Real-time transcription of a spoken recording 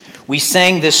We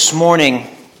sang this morning,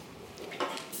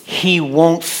 He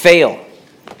won't fail.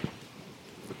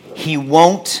 He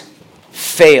won't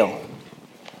fail.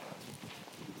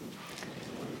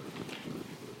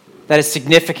 That is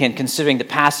significant considering the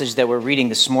passage that we're reading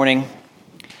this morning.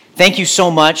 Thank you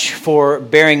so much for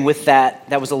bearing with that.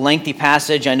 That was a lengthy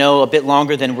passage. I know a bit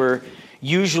longer than we're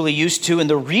usually used to. And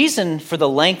the reason for the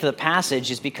length of the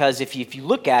passage is because if you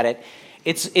look at it,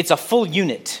 it's a full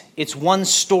unit. It's one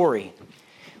story.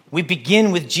 We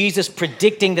begin with Jesus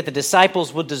predicting that the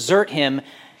disciples will desert him,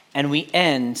 and we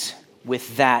end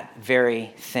with that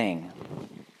very thing.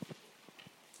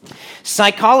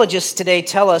 Psychologists today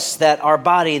tell us that our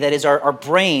body, that is our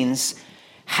brains,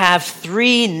 have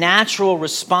three natural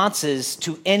responses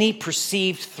to any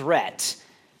perceived threat.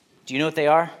 Do you know what they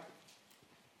are?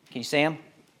 Can you say them?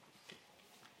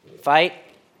 Fight,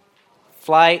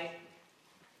 flight,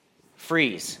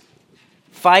 freeze.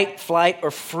 Fight, flight,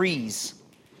 or freeze.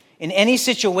 In any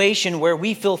situation where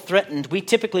we feel threatened, we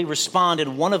typically respond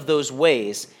in one of those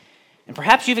ways. And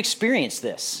perhaps you've experienced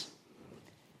this.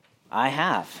 I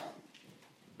have.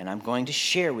 And I'm going to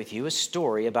share with you a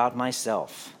story about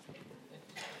myself.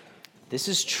 This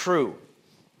is true.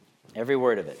 Every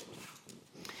word of it.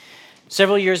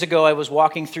 Several years ago, I was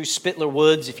walking through Spittler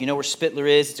Woods. If you know where Spittler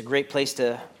is, it's a great place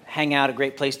to hang out, a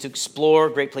great place to explore,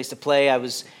 a great place to play. I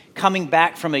was coming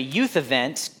back from a youth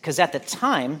event because at the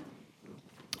time,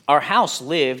 our house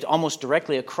lived almost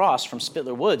directly across from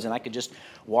Spittler Woods, and I could just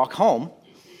walk home.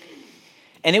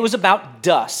 And it was about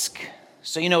dusk.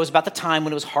 So, it was about the time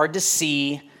when it was hard to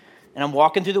see, and I'm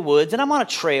walking through the woods, and I'm on a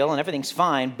trail, and everything's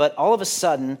fine, but all of a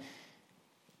sudden,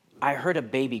 I heard a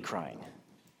baby crying.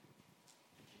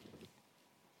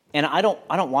 And I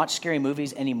don't watch scary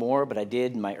movies anymore, but I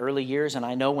did in my early years, and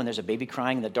I know when there's a baby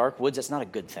crying in the dark woods, that's not a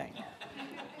good thing.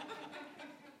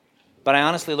 But I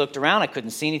honestly looked around, I couldn't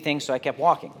see anything, so I kept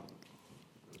walking.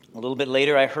 A little bit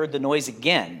later, I heard the noise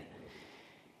again.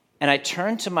 And I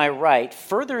turned to my right,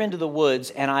 further into the woods,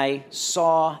 and I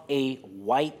saw a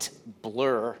white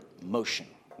blur motion.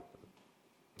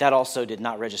 That also did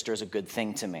not register as a good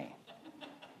thing to me.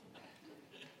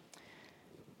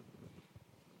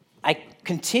 I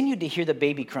continued to hear the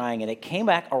baby crying, and it came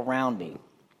back around me,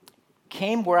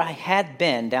 came where I had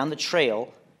been down the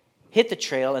trail, hit the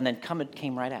trail, and then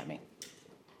came right at me.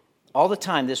 All the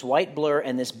time, this white blur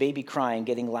and this baby crying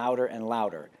getting louder and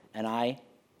louder, and I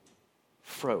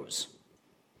froze.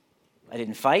 I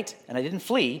didn't fight, and I didn't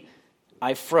flee.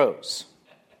 I froze.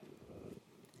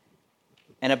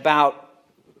 And about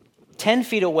 10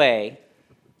 feet away,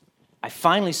 I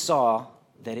finally saw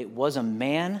that it was a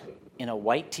man in a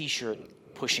white t-shirt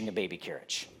pushing a baby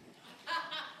carriage.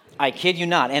 I kid you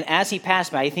not. And as he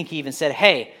passed me, I think he even said,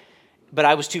 "Hey," but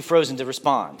I was too frozen to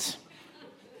respond.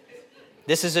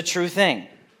 This is a true thing.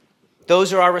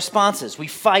 Those are our responses. We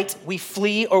fight, we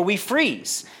flee, or we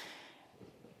freeze.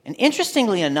 And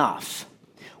interestingly enough,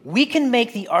 we can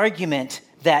make the argument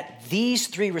that these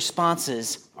three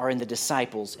responses are in the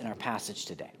disciples in our passage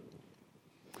today.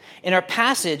 In our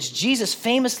passage, Jesus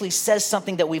famously says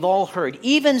something that we've all heard.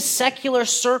 Even secular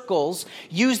circles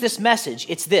use this message.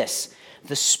 It's this: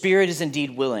 the spirit is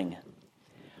indeed willing,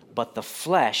 but the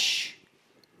flesh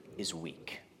is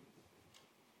weak.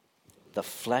 The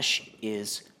flesh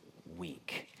is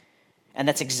weak. And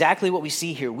that's exactly what we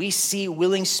see here. We see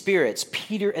willing spirits.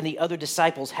 Peter and the other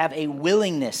disciples have a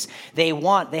willingness. They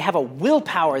have a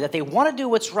willpower that they want to do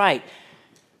what's right,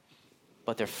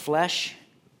 but their flesh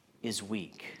is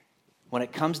weak. When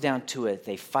it comes down to it,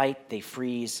 they fight, they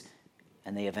freeze,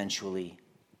 and they eventually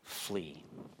flee.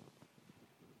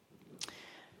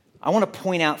 I want to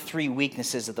point out three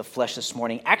weaknesses of the flesh this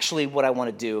morning. Actually, what I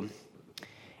want to do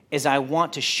is I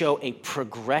want to show a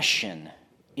progression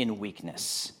in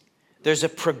weakness. There's a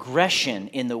progression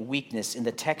in the weakness in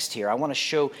the text here. I want to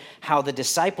show how the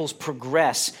disciples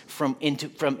progress from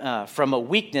a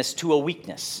weakness to a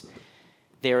weakness.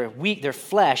 They're weak. Their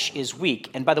flesh is weak.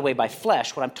 And by the way, by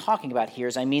flesh, what I'm talking about here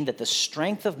is I mean that the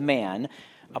strength of man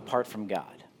apart from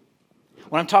God.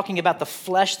 When I'm talking about the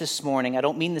flesh this morning, I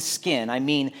don't mean the skin. I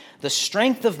mean the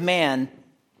strength of man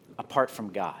apart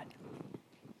from God.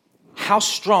 How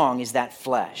strong is that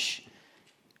flesh?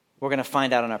 We're going to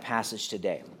find out in our passage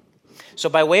today. So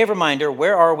by way of reminder,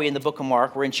 where are we in the book of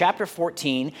Mark? We're in chapter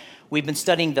 14. We've been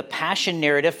studying the Passion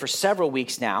narrative for several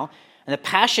weeks now. And the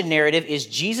Passion narrative is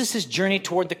Jesus' journey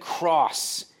toward the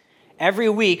cross. Every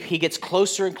week, he gets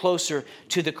closer and closer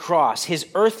to the cross. His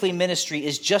earthly ministry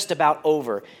is just about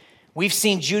over. We've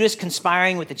seen Judas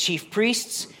conspiring with the chief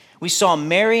priests. We saw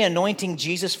Mary anointing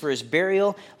Jesus for his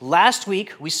burial. Last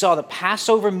week, we saw the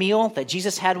Passover meal that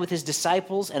Jesus had with his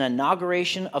disciples, an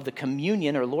inauguration of the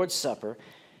communion or Lord's Supper.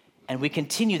 And we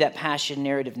continue that passion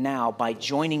narrative now by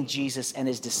joining Jesus and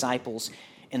his disciples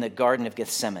in the Garden of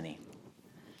Gethsemane.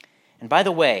 And by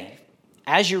the way,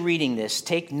 as you're reading this,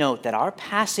 take note that our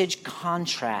passage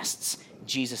contrasts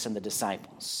Jesus and the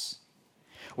disciples.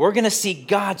 We're going to see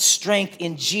God's strength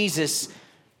in Jesus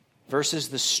versus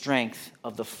the strength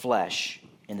of the flesh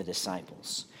in the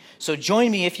disciples. So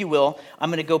join me, if you will. I'm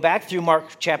going to go back through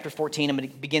Mark chapter 14. I'm going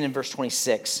to begin in verse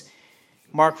 26.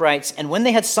 Mark writes, "And when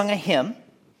they had sung a hymn,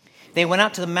 they went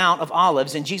out to the Mount of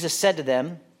Olives, and Jesus said to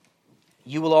them,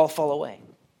 'You will all fall away.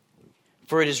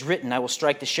 For it is written, I will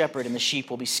strike the shepherd, and the sheep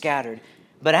will be scattered.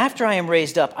 But after I am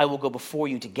raised up, I will go before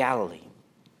you to Galilee.'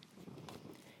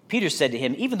 Peter said to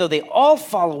him, 'Even though they all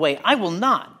fall away, I will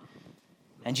not.'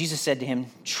 And Jesus said to him,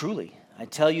 'Truly, I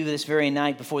tell you this very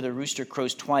night before the rooster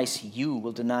crows twice, you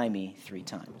will deny me 3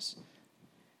 times.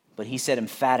 But he said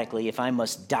emphatically, 'If I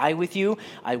must die with you,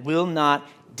 I will not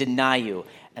deny you.'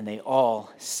 And they all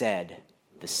said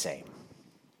the same."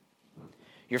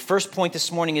 Your first point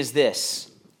this morning is this: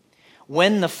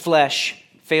 when the flesh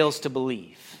fails to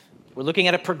believe. We're looking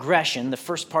at a progression. The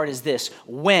first part is this: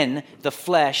 when the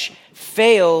flesh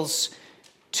fails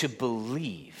to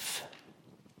believe.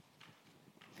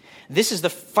 This is the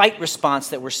fight response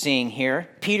that we're seeing here.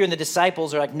 Peter and the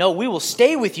disciples are like, "No, we will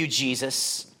stay with you,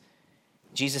 Jesus."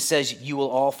 Jesus says, "You will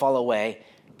all fall away,"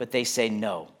 but they say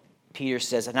no. Peter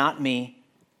says, "Not me.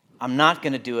 I'm not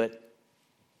going to do it.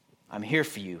 I'm here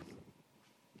for you."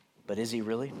 But is he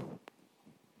really?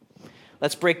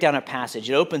 Let's break down a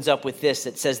passage. It opens up with this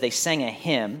that says they sang a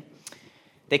hymn.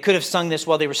 They could have sung this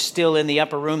while they were still in the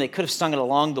upper room. They could have sung it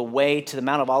along the way to the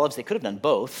Mount of Olives. They could have done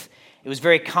both. It was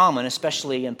very common,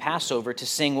 especially in Passover, to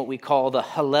sing what we call the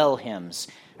Hallel hymns,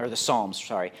 or the Psalms,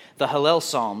 the Hallel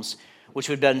Psalms, which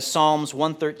would have been Psalms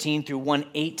 113 through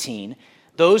 118.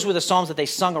 Those were the psalms that they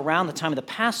sung around the time of the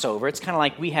Passover. It's kind of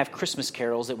like we have Christmas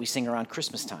carols that we sing around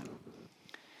Christmas time.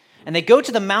 And they go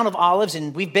to the Mount of Olives,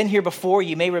 and we've been here before.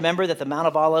 You may remember that the Mount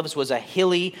of Olives was a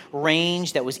hilly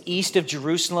range that was east of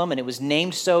Jerusalem, and it was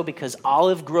named so because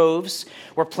olive groves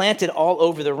were planted all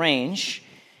over the range.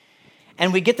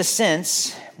 And we get the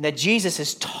sense that Jesus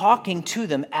is talking to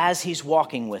them as he's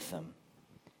walking with them.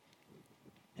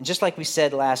 And just like we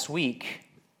said last week,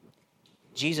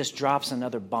 Jesus drops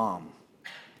another bomb.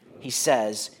 He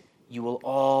says, "You will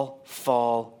all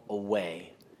fall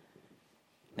away."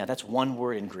 Now, that's one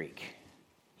word in Greek.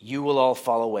 You will all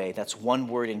fall away. That's one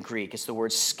word in Greek. It's the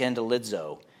word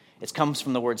skandalizo. It comes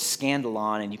from the word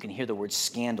scandalon, and you can hear the word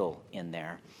scandal in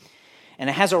there.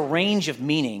 And it has a range of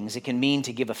meanings. It can mean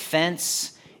to give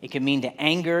offense. It can mean to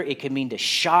anger. It can mean to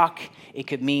shock. It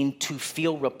could mean to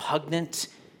feel repugnant.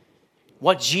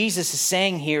 What Jesus is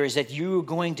saying here is that you're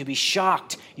going to be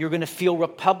shocked. You're going to feel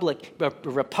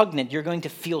repugnant. You're going to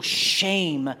feel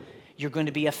shame. You're going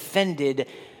to be offended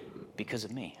because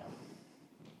of me.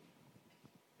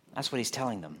 That's what he's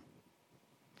telling them.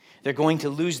 They're going to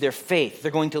lose their faith. They're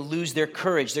going to lose their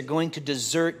courage. They're going to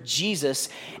desert Jesus.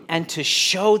 And to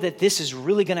show that this is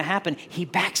really going to happen, he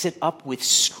backs it up with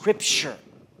Scripture.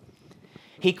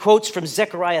 He quotes from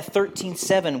Zechariah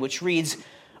 13:7, which reads,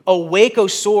 "Awake, O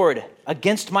sword,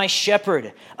 against my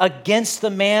shepherd, against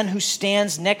the man who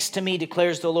stands next to me,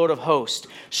 declares the Lord of hosts.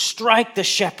 Strike the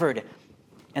shepherd,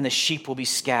 and the sheep will be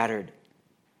scattered.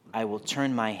 I will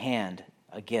turn my hand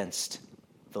against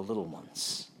the little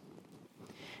ones."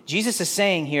 Jesus is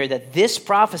saying here that this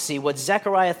prophecy, what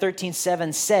Zechariah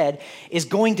 13:7 said, is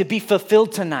going to be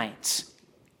fulfilled tonight.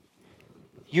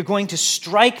 You're going to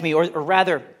strike me, or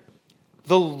rather,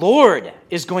 the Lord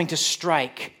is going to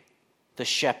strike the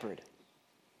shepherd,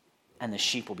 and the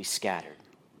sheep will be scattered.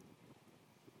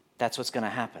 That's what's going to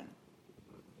happen.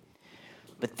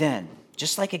 But then,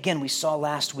 just like again we saw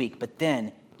last week, but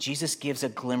then Jesus gives a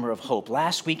glimmer of hope.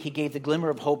 Last week he gave the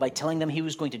glimmer of hope by telling them he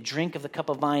was going to drink of the cup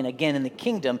of wine again in the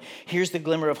kingdom. Here's the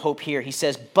glimmer of hope here. He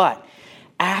says, "But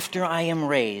after I am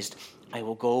raised, I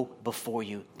will go before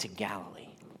you to Galilee."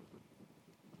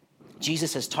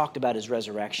 Jesus has talked about his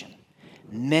resurrection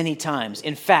many times.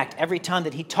 In fact, every time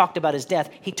that he talked about his death,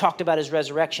 he talked about his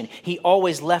resurrection. He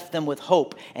always left them with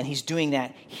hope, and he's doing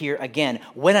that here again.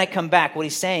 When I come back, what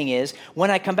he's saying is,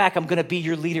 when I come back, I'm going to be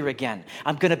your leader again.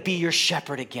 I'm going to be your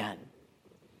shepherd again.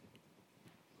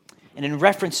 And in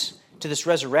reference to this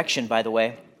resurrection, by the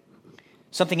way,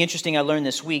 something interesting I learned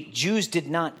this week, Jews did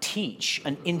not teach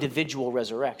an individual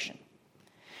resurrection.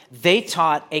 They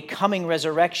taught a coming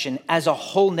resurrection as a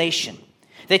whole nation.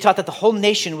 They taught that the whole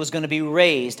nation was going to be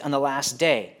raised on the last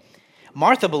day.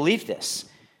 Martha believed this.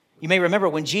 You may remember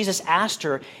when Jesus asked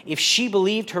her if she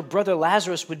believed her brother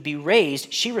Lazarus would be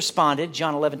raised, she responded,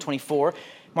 John 11:24,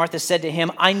 Martha said to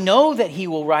him, "I know that he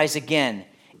will rise again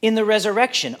in the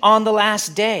resurrection on the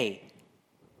last day.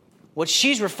 What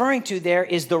she's referring to there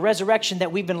is the resurrection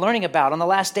that we've been learning about on the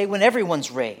last day when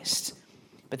everyone's raised.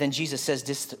 But then Jesus says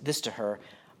this to her,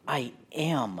 I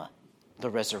am the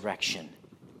resurrection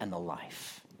and the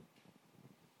life.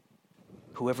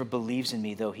 Whoever believes in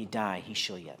me, though he die, he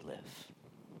shall yet live.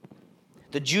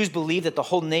 The Jews believed that the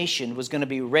whole nation was going to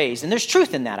be raised. And there's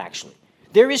truth in that, actually.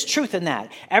 There is truth in that.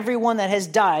 Everyone that has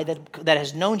died, that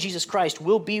has known Jesus Christ,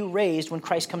 will be raised when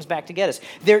Christ comes back to get us.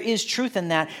 There is truth in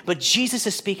that, but Jesus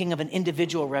is speaking of an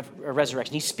individual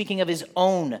resurrection. He's speaking of his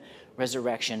own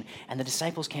resurrection, and the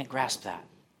disciples can't grasp that.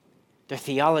 Their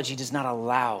theology does not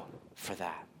allow for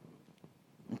that.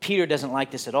 And Peter doesn't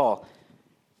like this at all.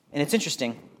 And it's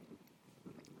interesting.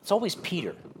 It's always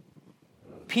Peter.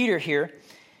 Peter here,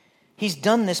 he's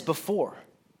done this before.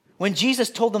 When Jesus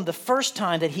told them the first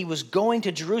time that he was going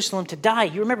to Jerusalem to die,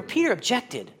 you remember Peter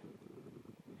objected.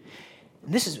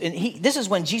 And this is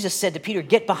when Jesus said to Peter,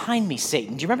 get behind me,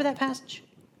 Satan. Do you remember that passage?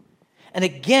 And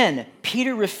again,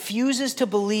 Peter refuses to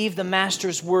believe the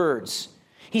master's words.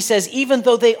 He says, even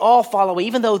though they all fall away,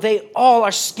 even though they all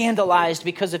are scandalized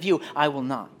because of you, I will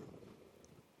not.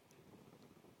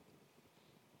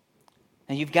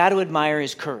 And you've got to admire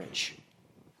his courage.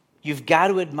 You've got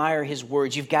to admire his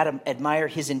words. You've got to admire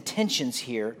his intentions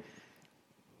here.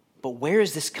 But where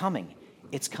is this coming?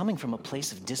 It's coming from a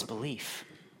place of disbelief.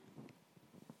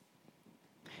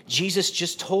 Jesus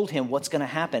just told him what's going to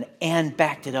happen and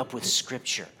backed it up with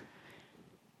Scripture.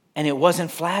 And it wasn't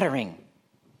flattering.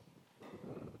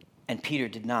 And Peter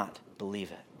did not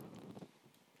believe it.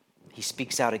 He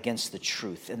speaks out against the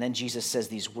truth. And then Jesus says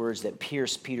these words that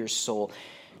pierce Peter's soul.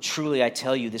 Truly, I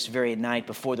tell you, this very night,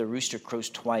 before the rooster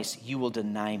crows twice, you will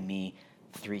deny me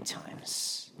 3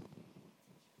 times.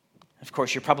 Of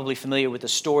course, you're probably familiar with the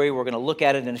story. We're going to look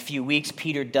at it in a few weeks.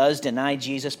 Peter does deny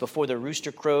Jesus before the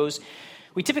rooster crows.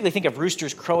 We typically think of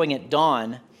roosters crowing at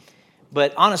dawn,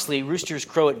 but honestly, roosters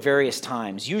crow at various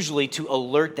times, usually to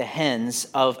alert the hens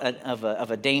of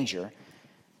a danger.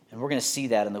 And we're going to see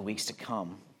that in the weeks to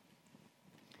come.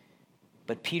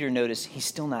 But Peter, notice, he's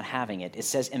still not having it. It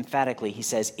says emphatically, he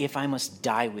says, if I must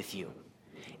die with you,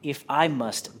 if I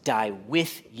must die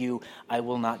with you, I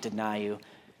will not deny you.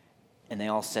 And they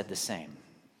all said the same.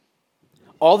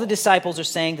 All the disciples are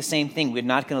saying the same thing. We're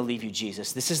not going to leave you,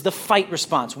 Jesus. This is the fight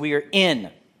response. We are in.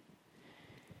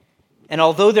 And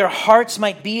although their hearts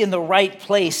might be in the right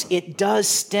place, it does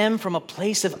stem from a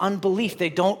place of unbelief. They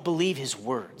don't believe his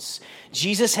words.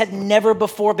 Jesus had never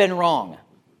before been wrong.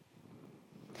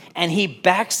 And he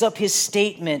backs up his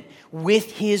statement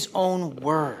with his own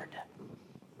word.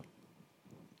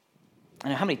 I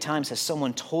know how many times has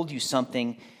someone told you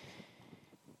something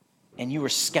and you were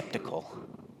skeptical?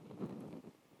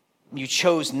 You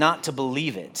chose not to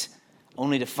believe it,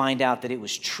 only to find out that it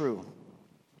was true.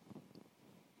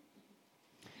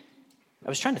 I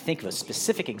was trying to think of a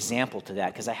specific example to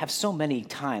that because I have so many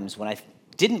times when I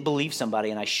didn't believe somebody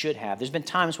and I should have. There's been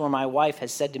times where my wife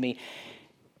has said to me,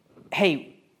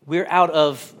 hey, we're out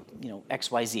of,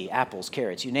 XYZ, apples,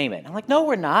 carrots, you name it. And I'm like, no,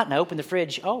 we're not. And I open the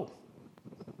fridge. Oh,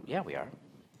 yeah, we are.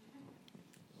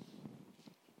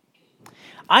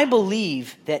 I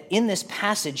believe that in this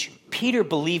passage, Peter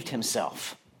believed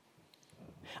himself.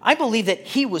 I believe that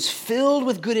he was filled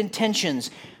with good intentions,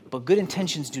 but good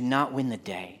intentions do not win the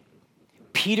day.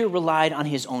 Peter relied on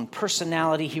his own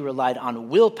personality. He relied on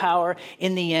willpower.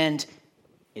 In the end,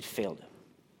 it failed him.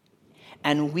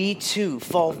 And we too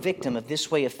fall victim of this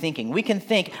way of thinking. We can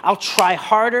think, I'll try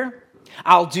harder,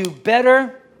 I'll do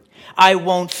better, I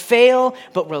won't fail,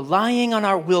 but relying on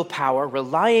our willpower,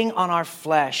 relying on our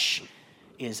flesh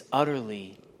is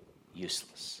utterly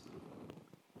useless.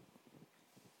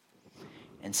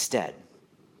 Instead,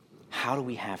 how do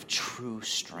we have true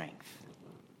strength?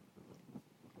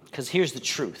 Because here's the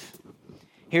truth.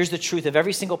 Here's the truth of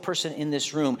every single person in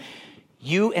this room.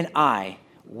 You and I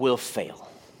will fail.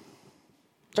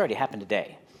 It's already happened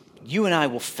today. You and I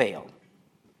will fail.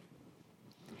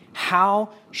 How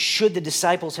should the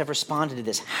disciples have responded to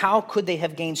this? How could they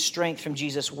have gained strength from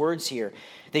Jesus' words here?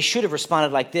 They should have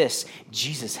responded like this: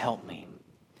 Jesus, help me.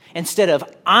 Instead of,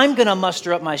 I'm going to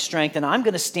muster up my strength and I'm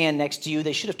going to stand next to you,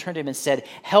 they should have turned to him and said,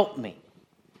 help me.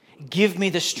 Give me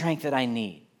the strength that I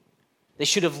need. They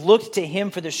should have looked to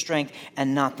him for their strength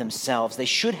and not themselves. They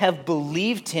should have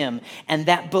believed him, and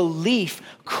that belief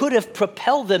could have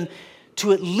propelled them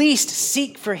to at least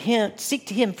seek to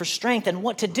him for strength and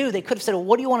what to do. They could have said, well,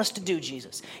 what do you want us to do,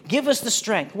 Jesus? Give us the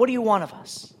strength. What do you want of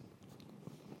us?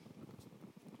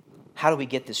 How do we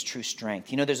get this true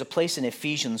strength? There's a place in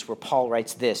Ephesians where Paul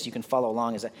writes this. You can follow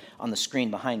along on the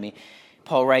screen behind me.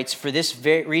 Paul writes, for this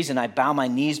very reason I bow my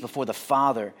knees before the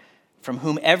Father, from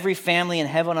whom every family in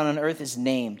heaven and on earth is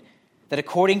named, that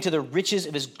according to the riches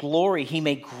of his glory he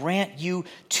may grant you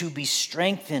to be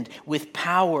strengthened with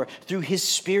power through his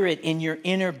Spirit in your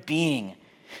inner being,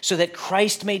 so that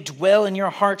Christ may dwell in your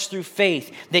hearts through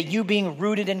faith, that you being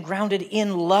rooted and grounded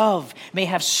in love may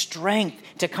have strength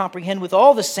to comprehend with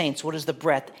all the saints what is the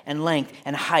breadth and length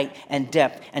and height and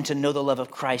depth, and to know the love of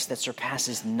Christ that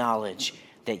surpasses knowledge,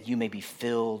 that you may be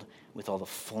filled with all the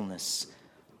fullness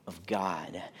of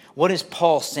God. What is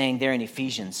Paul saying there in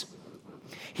Ephesians?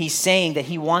 He's saying that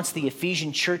he wants the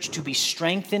Ephesian church to be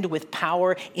strengthened with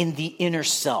power in the inner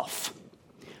self.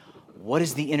 What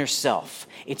is the inner self?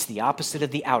 It's the opposite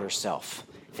of the outer self.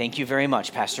 Thank you very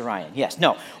much, Pastor Ryan. Yes,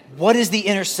 no. What is the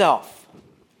inner self?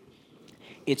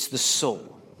 It's the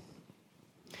soul.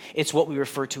 It's what we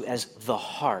refer to as the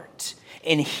heart.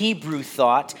 In Hebrew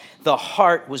thought, the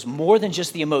heart was more than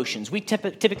just the emotions. We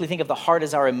typically think of the heart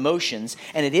as our emotions,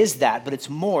 and it is that, but it's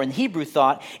more. In Hebrew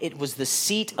thought, it was the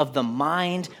seat of the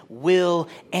mind, will,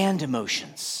 and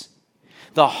emotions.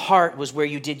 The heart was where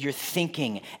you did your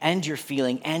thinking and your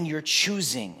feeling and your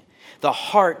choosing. The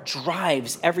heart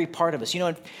drives every part of us. You know,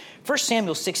 in 1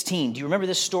 Samuel 16, do you remember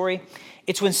this story?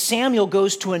 It's when Samuel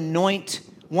goes to anoint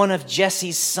one of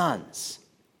Jesse's sons.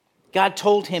 God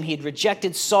told him he had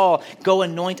rejected Saul, go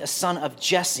anoint a son of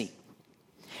Jesse.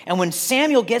 And when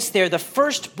Samuel gets there, the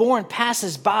firstborn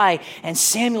passes by, and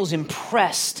Samuel's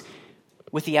impressed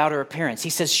with the outer appearance. He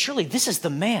says, surely this is the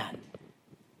man.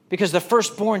 Because the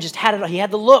firstborn just had it, he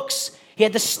had the looks, he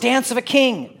had the stance of a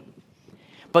king.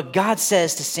 But God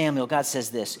says to Samuel, God says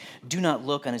this, do not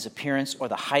look on his appearance or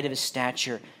the height of his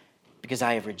stature, because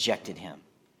I have rejected him.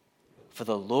 For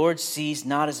the Lord sees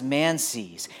not as man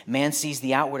sees. Man sees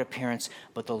the outward appearance,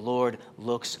 but the Lord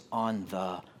looks on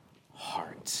the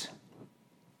heart.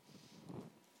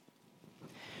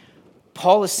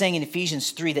 Paul is saying in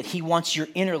Ephesians 3 that he wants your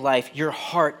inner life, your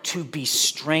heart, to be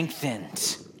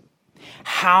strengthened.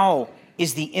 How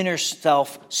is the inner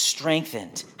self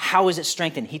strengthened? How is it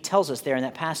strengthened? He tells us there in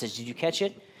that passage. Did you catch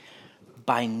it?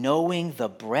 By knowing the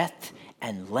breadth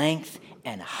and length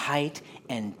and height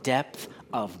and depth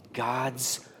of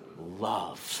God's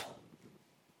love.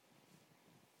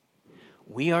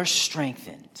 We are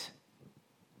strengthened.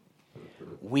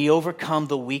 We overcome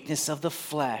the weakness of the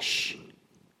flesh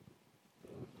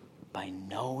by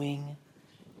knowing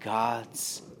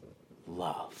God's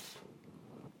love.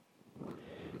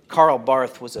 Karl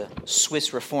Barth was a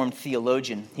Swiss Reformed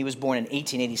theologian. He was born in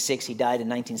 1886. He died in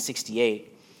 1968.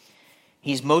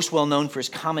 He's most well known for his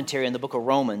commentary on the book of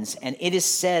Romans, and it is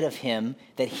said of him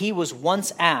that he was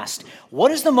once asked, what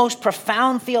is the most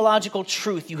profound theological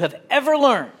truth you have ever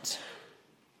learned?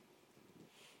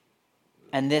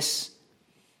 And this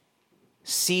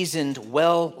seasoned,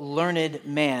 well-learned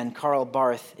man, Karl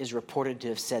Barth, is reported to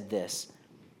have said this: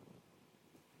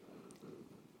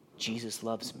 Jesus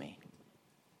loves me.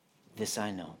 This I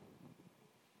know,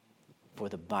 for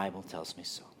the Bible tells me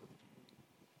so.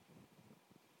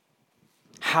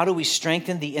 How do we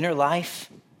strengthen the inner life?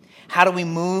 How do we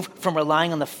move from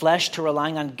relying on the flesh to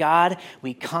relying on God?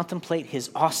 We contemplate his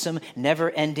awesome,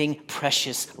 never-ending,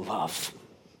 precious love.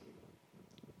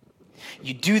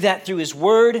 You do that through his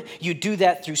word. You do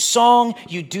that through song.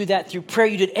 You do that through prayer.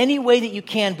 You do it any way that you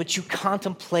can, but you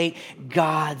contemplate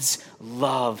God's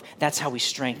love. That's how we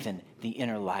strengthen the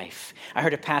inner life. I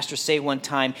heard a pastor say one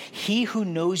time, he who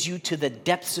knows you to the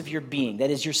depths of your being, that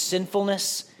is your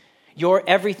sinfulness, your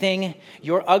everything,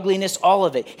 your ugliness, all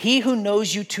of it. He who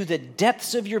knows you to the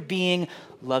depths of your being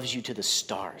loves you to the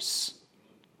stars.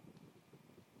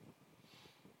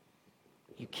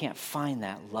 You can't find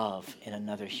that love in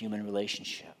another human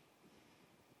relationship.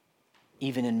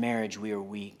 Even in marriage, we are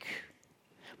weak.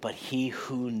 But he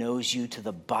who knows you to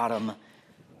the bottom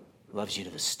loves you to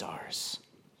the stars.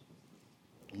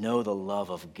 Know the love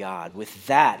of God. With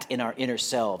that in our inner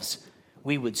selves,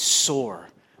 we would soar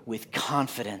with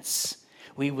confidence.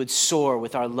 We would soar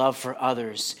with our love for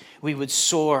others. We would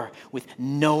soar with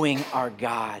knowing our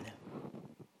God.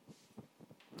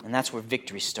 And that's where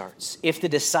victory starts. If the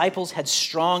disciples had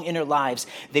strong inner lives,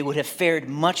 they would have fared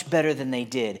much better than they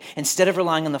did. Instead of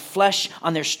relying on the flesh,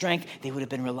 on their strength, they would have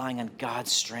been relying on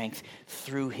God's strength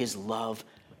through his love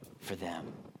for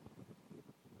them.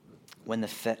 When the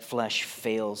flesh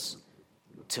fails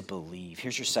to believe.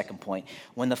 Here's your second point.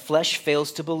 When the flesh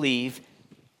fails to believe,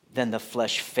 then the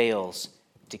flesh fails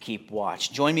to keep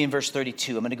watch. Join me in verse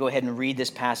 32. I'm going to go ahead and read this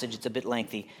passage. It's a bit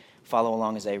lengthy. Follow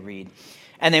along as I read.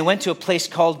 And they went to a place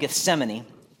called Gethsemane,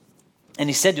 and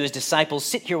he said to his disciples,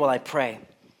 sit here while I pray.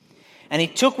 And he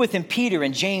took with him Peter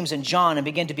and James and John and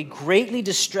began to be greatly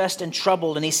distressed and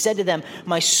troubled. And he said to them,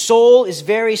 my soul is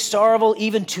very sorrowful,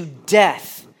 even to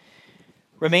death.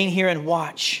 Remain here and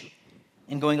watch.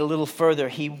 And going a little further,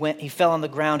 he fell on the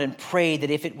ground and prayed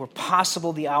that if it were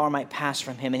possible, the hour might pass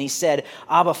from him. And he said,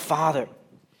 Abba, Father,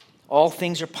 all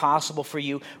things are possible for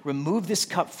you. Remove this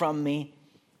cup from me,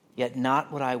 yet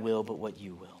not what I will, but what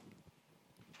you will.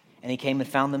 And he came and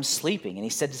found them sleeping. And he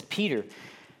said to Peter,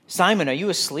 Simon, are you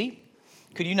asleep?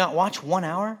 Could you not watch 1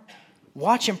 hour?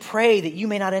 Watch and pray that you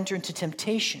may not enter into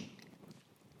temptation.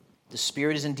 The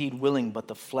spirit is indeed willing, but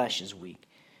the flesh is weak.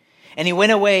 And he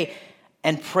went away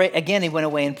and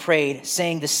prayed,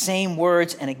 saying the same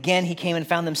words. And again he came and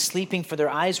found them sleeping, for their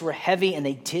eyes were heavy, and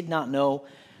they did not know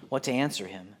what to answer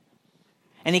him.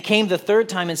 And he came the third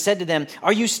time and said to them,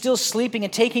 Are you still sleeping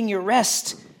and taking your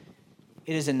rest?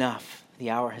 It is enough.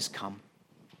 The hour has come.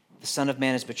 The Son of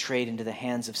Man is betrayed into the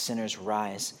hands of sinners.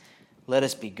 Rise. Let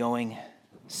us be going.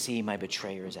 See, my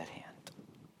betrayer is at hand.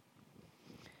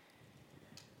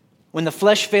 When the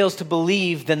flesh fails to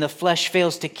believe, then the flesh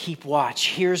fails to keep watch.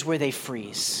 Here's where they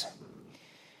freeze.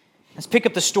 Let's pick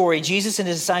up the story. Jesus and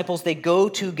his disciples, they go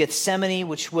to Gethsemane,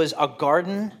 which was a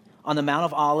garden on the Mount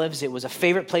of Olives. It was a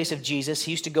favorite place of Jesus.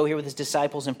 He used to go here with his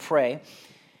disciples and pray.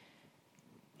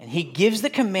 And he gives the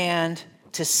command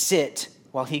to sit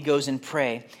while he goes and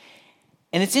pray.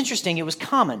 And it's interesting, it was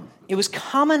common. It was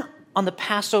common on the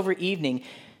Passover evening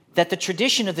that the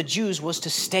tradition of the Jews was to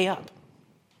stay up.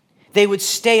 They would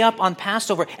stay up on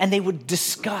Passover and they would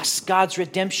discuss God's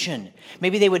redemption.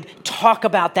 Maybe they would talk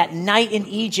about that night in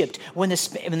Egypt when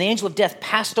the angel of death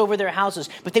passed over their houses,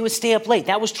 but they would stay up late.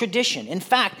 That was tradition. In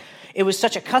fact, it was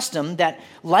such a custom that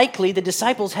likely the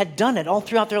disciples had done it all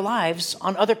throughout their lives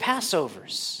on other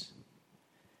Passovers,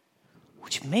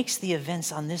 which makes the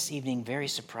events on this evening very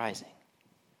surprising.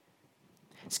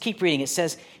 Let's keep reading. It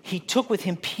says, he took with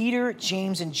him Peter,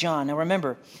 James, and John. Now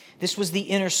remember, this was the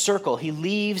inner circle. He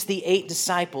leaves the 8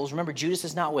 disciples. Remember, Judas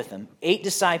is not with them. 8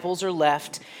 disciples are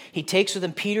left. He takes with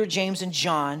him Peter, James, and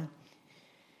John.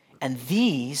 And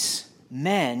these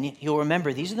men, you'll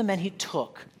remember, these are the men he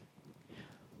took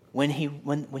when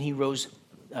he rose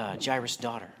Jairus'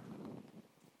 daughter.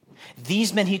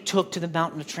 These men he took to the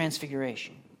mountain of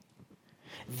transfiguration.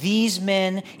 These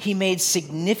men he made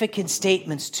significant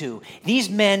statements to. These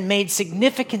men made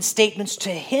significant statements to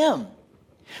him.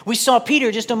 We saw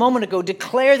Peter just a moment ago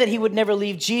declare that he would never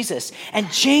leave Jesus.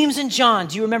 And James and John,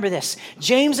 do you remember this?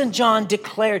 James and John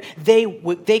declared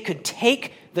they could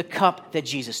take the cup that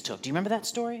Jesus took. Do you remember that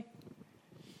story?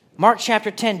 Mark chapter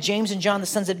 10, James and John, the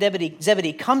sons of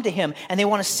Zebedee, come to him and they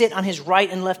want to sit on his right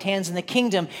and left hands in the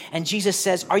kingdom. And Jesus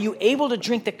says, are you able to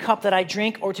drink the cup that I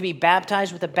drink or to be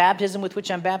baptized with the baptism with which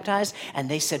I'm baptized? And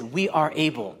they said, we are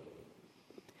able.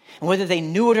 And whether they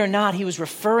knew it or not, he was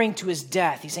referring to his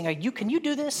death. He's saying, can you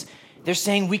do this? They're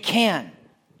saying, we can.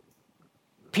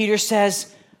 Peter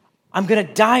says, I'm going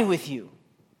to die with you.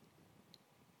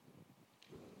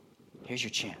 Here's your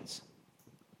chance.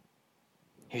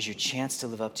 Here's your chance to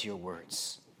live up to your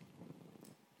words.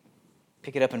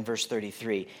 Pick it up in verse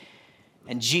 33.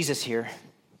 And Jesus here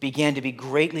began to be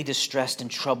greatly distressed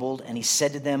and troubled, and he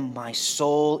said to them, my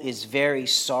soul is very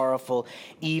sorrowful,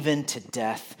 even to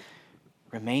death.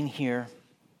 Remain here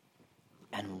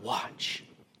and watch.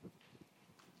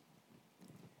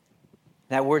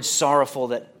 That word sorrowful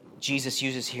that Jesus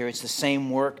uses here, it's the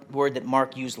same word that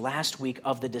Mark used last week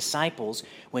of the disciples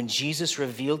when Jesus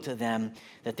revealed to them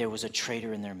that there was a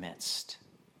traitor in their midst.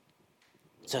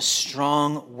 It's a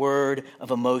strong word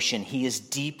of emotion. He is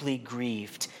deeply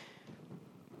grieved.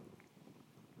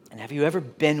 And have you ever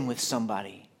been with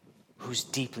somebody who's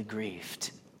deeply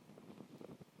grieved?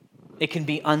 It can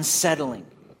be unsettling.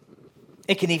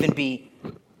 It can even be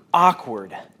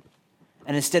awkward.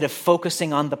 And instead of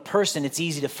focusing on the person, it's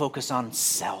easy to focus on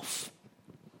self.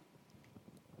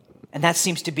 And that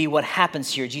seems to be what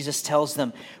happens here. Jesus tells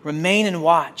them, remain and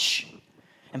watch.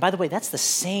 And by the way, that's the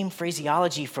same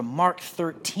phraseology from Mark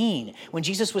 13. When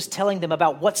Jesus was telling them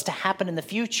about what's to happen in the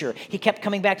future, he kept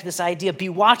coming back to this idea, be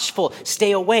watchful,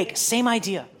 stay awake. Same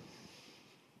idea.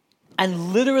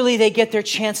 And literally they get their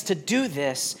chance to do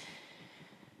this.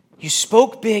 You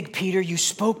spoke big, Peter. You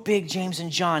spoke big, James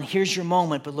and John. Here's your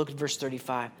moment, but look at verse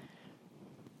 35.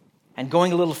 And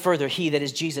going a little further, he, that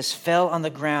is Jesus, fell on the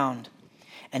ground,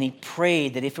 and he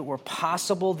prayed that if it were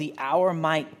possible, the hour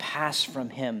might pass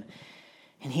from him.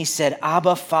 And he said,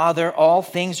 Abba, Father, all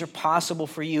things are possible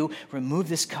for you. Remove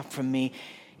this cup from me,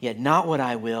 yet not what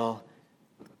I will,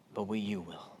 but what you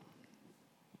will.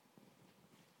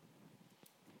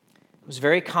 It was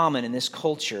very common in this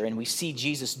culture, and we see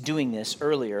Jesus doing this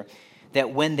earlier,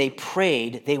 that when they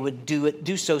prayed, they would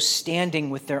do so standing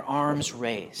with their arms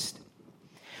raised.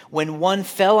 When one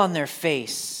fell on their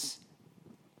face,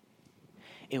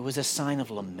 it was a sign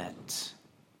of lament.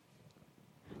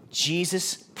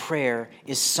 Jesus' prayer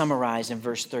is summarized in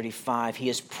verse 35. He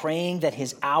is praying that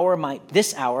this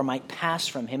hour might pass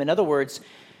from him. In other words,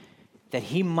 that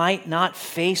he might not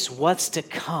face what's to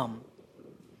come.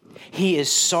 He is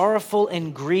sorrowful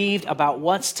and grieved about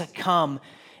what's to come.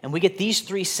 And we get these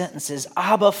 3 sentences,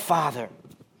 Abba, Father,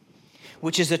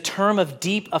 which is a term of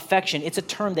deep affection. It's a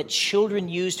term that children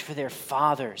used for their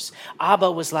fathers. Abba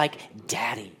was like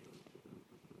daddy.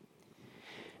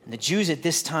 And the Jews at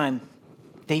this time,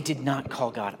 they did not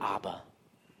call God Abba.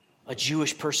 A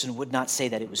Jewish person would not say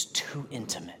that. It was too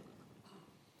intimate.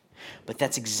 But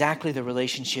that's exactly the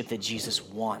relationship that Jesus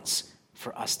wants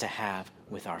for us to have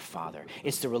with our Father.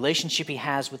 It's the relationship he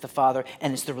has with the Father,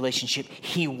 and it's the relationship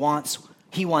he wants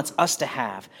us to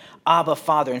have. Abba,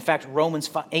 Father. In fact, Romans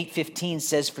 8:15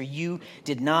 says, "For you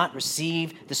did not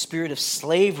receive the spirit of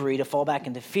slavery to fall back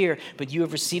into fear, but you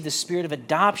have received the spirit of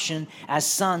adoption as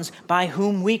sons, by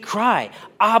whom we cry,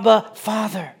 Abba,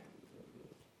 Father."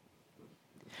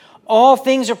 All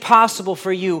things are possible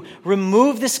for you.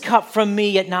 Remove this cup from me,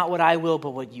 yet not what I will, but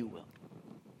what you will.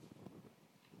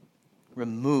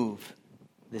 Remove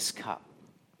this cup.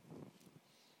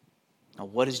 Now,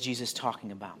 what is Jesus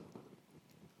talking about?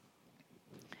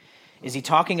 Is he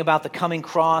talking about the coming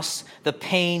cross, the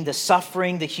pain, the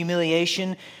suffering, the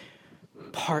humiliation?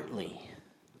 Partly.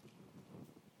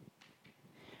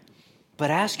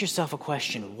 But ask yourself a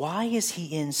question. Why is he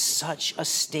in such a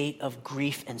state of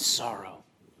grief and sorrow?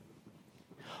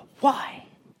 Why?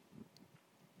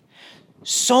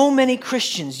 So many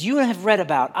Christians I have read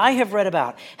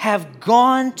about, have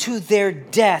gone to their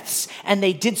deaths, and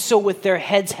they did so with their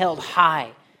heads held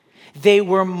high. They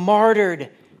were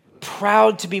martyred,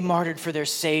 proud to be martyred for their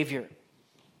Savior.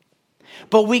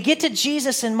 But we get to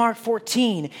Jesus in Mark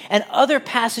 14, and other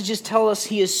passages tell us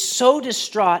he is so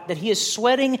distraught that he is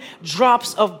sweating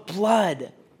drops of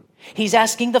blood. He's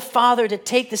asking the Father to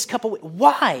take this cup away.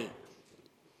 Why?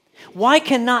 Why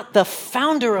cannot the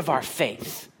founder of our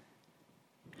faith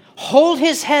hold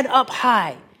his head up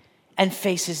high and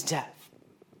face his death?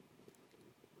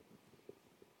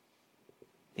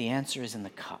 The answer is in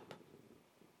the cup.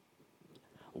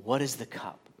 What is the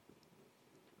cup?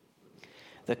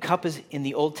 The cup in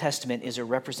the Old Testament is a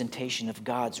representation of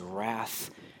God's wrath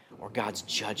or God's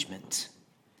judgment.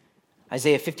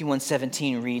 Isaiah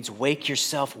 51:17 reads, wake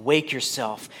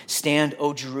yourself, stand,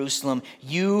 O Jerusalem,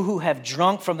 you who have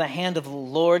drunk from the hand of the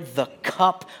Lord the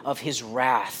cup of his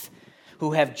wrath,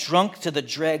 who have drunk to the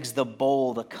dregs the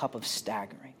bowl, the cup of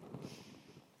staggering."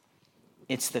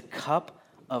 It's the cup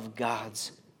of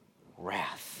God's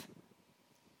wrath.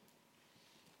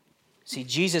 See,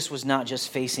 Jesus was not just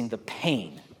facing the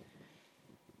pain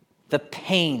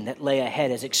that lay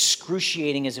ahead, as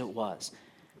excruciating as it was.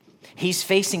 He's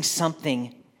facing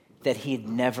something that he had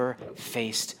never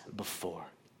faced before.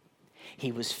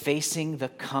 He was facing the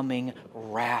coming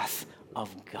wrath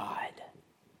of God.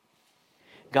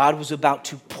 God was about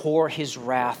to pour his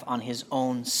wrath on his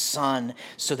own Son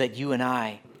so that you and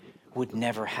I would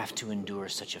never have to endure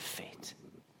such a fate.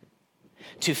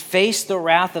 To face the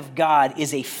wrath of God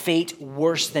is a fate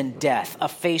worse than death, a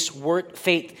fate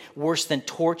worse than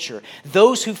torture.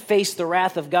 Those who face the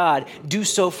wrath of God do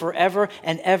so forever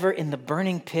and ever in the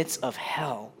burning pits of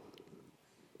hell.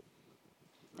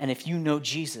 And if you know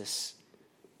Jesus,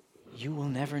 you will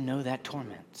never know that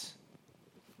torment.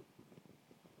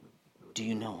 Do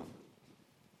you know him?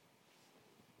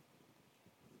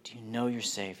 Do you know your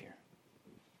Savior?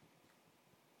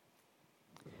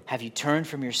 Have you turned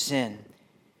from your sin?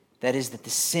 That is, the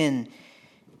sin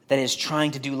that is trying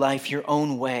to do life your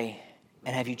own way.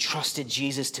 And have you trusted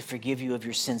Jesus to forgive you of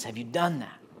your sins? Have you done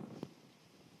that?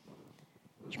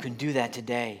 You can do that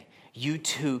today. You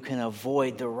too can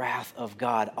avoid the wrath of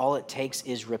God. All it takes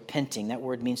is repenting. That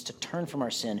word means to turn from our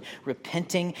sin.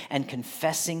 Repenting and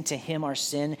confessing to him our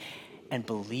sin and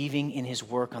believing in his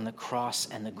work on the cross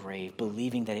and the grave.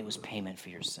 Believing that it was payment for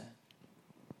your sin.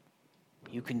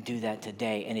 You can do that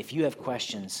today. And if you have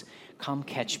questions, come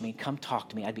catch me, come talk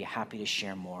to me. I'd be happy to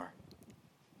share more.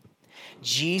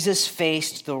 Jesus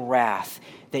faced the wrath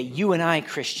that you and I,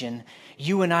 Christian,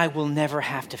 you and I will never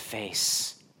have to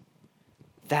face.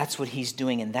 That's what he's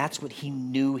doing, and that's what he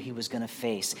knew he was going to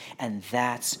face. And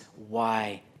that's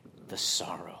why the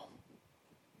sorrow.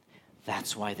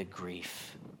 That's why the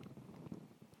grief.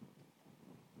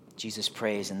 Jesus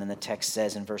prays, and then the text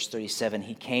says in verse 37,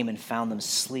 he came and found them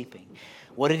sleeping.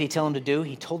 What did he tell them to do?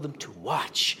 He told them to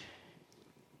watch.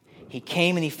 He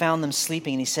came and he found them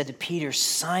sleeping, and he said to Peter,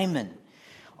 Simon,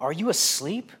 are you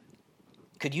asleep?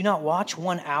 Could you not watch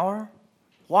 1 hour?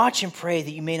 Watch and pray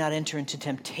that you may not enter into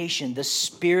temptation. The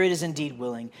spirit is indeed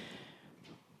willing,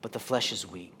 but the flesh is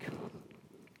weak.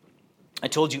 I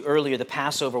told you earlier the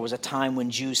Passover was a time when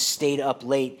Jews stayed up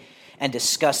late and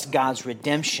discussed God's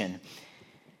redemption.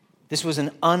 This was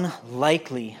an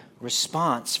unlikely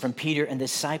response from Peter and the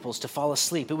disciples to fall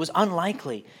asleep. It was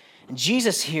unlikely. And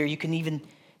Jesus here, you can even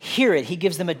hear it. He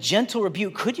gives them a gentle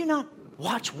rebuke. Could you not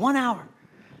watch 1 hour?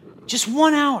 Just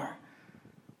 1 hour.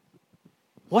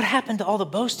 What happened to all the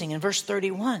boasting in verse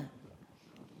 31?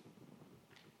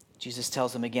 Jesus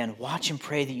tells them again, watch and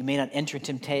pray that you may not enter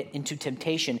into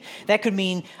temptation. That could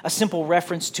mean a simple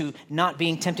reference to not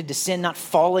being tempted to sin, not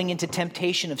falling into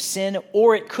temptation of sin.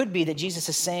 Or it could be that Jesus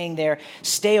is saying there,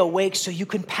 stay awake so you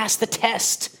can pass the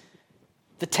test.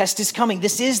 The test is coming.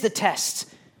 This is the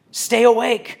test. Stay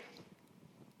awake.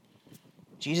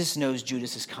 Jesus knows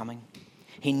Judas is coming.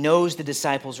 He knows the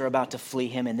disciples are about to flee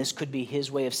him, and this could be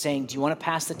his way of saying, do you want to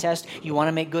pass the test? You want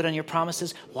to make good on your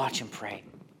promises? Watch and pray.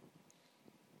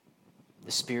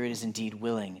 The spirit is indeed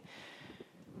willing,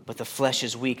 but the flesh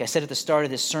is weak. I said at the start of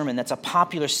this sermon, that's a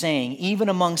popular saying, even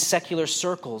among secular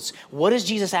circles. What is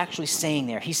Jesus actually saying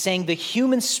there? He's saying the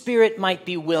human spirit might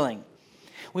be willing.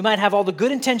 We might have all the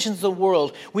good intentions of the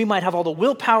world. We might have all the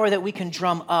willpower that we can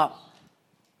drum up,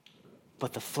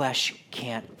 but the flesh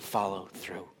can't follow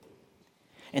through.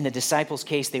 In the disciples'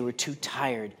 case, they were too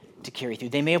tired to carry through.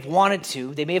 They may have wanted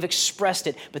to, they may have expressed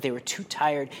it, but they were too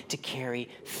tired to carry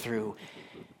through.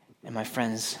 And my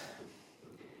friends,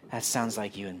 that sounds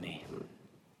like you and me.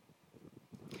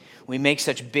 We make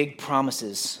such big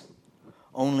promises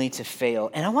only to fail.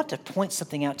 And I want to point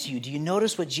something out to you. Do you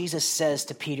notice what Jesus says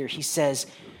to Peter? He says,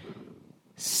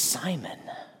 Simon.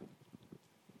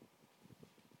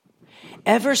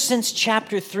 Ever since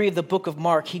chapter 3 of the book of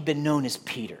Mark, he'd been known as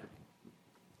Peter.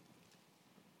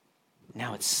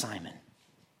 Now it's Simon.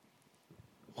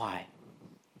 Why?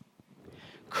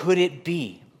 Could it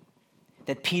be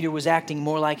that Peter was acting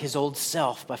more like his old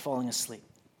self by falling asleep?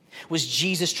 Was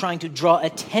Jesus trying to draw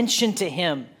attention to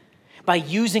him by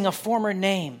using a former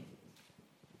name?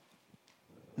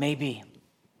 Maybe.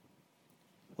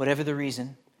 Whatever the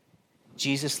reason,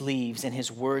 Jesus leaves, and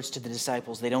his words to the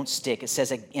disciples, they don't stick. It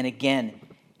says, and again,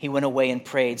 he went away and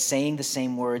prayed, saying the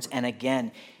same words, and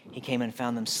again, he came and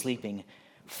found them sleeping,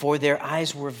 for their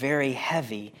eyes were very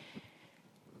heavy,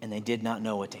 and they did not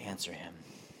know what to answer him.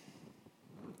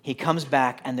 He comes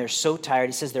back, and they're so tired.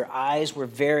 He says their eyes were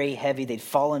very heavy. They'd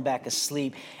fallen back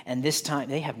asleep, and this time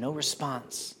they have no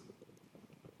response.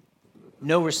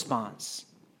 No response.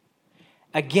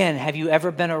 Again, have you ever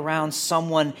been around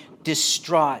someone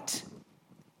distraught,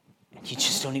 and you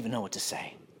just don't even know what to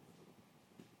say?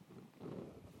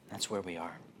 That's where we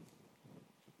are.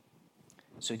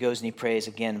 So he goes and he prays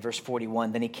again. Verse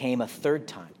 41, then he came a third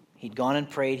time. He'd gone and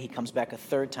prayed. He comes back a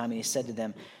third time, and he said to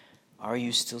them, are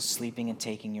you still sleeping and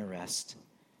taking your rest?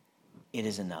 It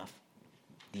is enough.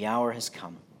 The hour has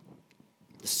come.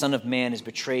 The Son of Man is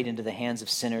betrayed into the hands of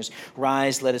sinners.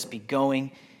 Rise, let us be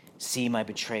going. See, my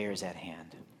betrayer is at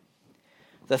hand.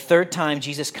 The third time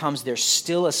Jesus comes, they're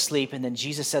still asleep, and then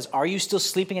Jesus says, are you still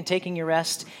sleeping and taking your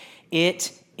rest?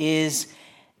 It is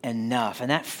enough. And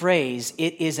that phrase,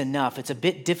 it is enough, it's a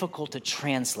bit difficult to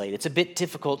translate. It's a bit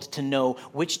difficult to know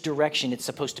which direction it's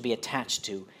supposed to be attached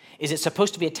to. Is it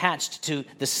supposed to be attached to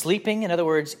the sleeping? In other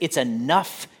words, it's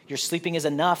enough. Your sleeping is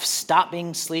enough. Stop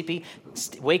being sleepy.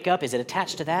 Wake up. Is it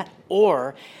attached to that?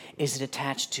 Or is it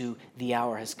attached to the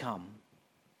hour has come?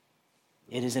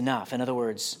 It is enough. In other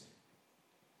words,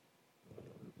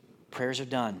 prayers are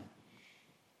done.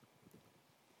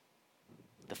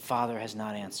 The Father has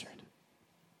not answered.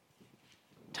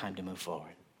 Time to move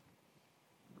forward.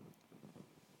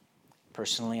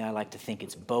 Personally, I like to think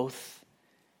it's both,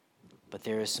 but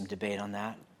there is some debate on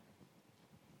that.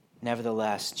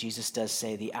 Nevertheless, Jesus does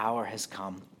say the hour has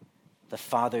come. The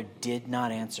Father did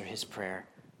not answer his prayer,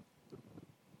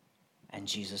 and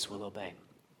Jesus will obey.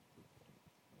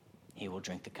 He will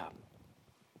drink the cup.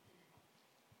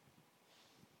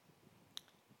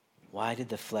 Why did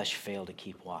the flesh fail to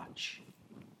keep watch?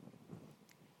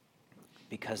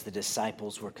 Because the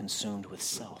disciples were consumed with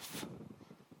self.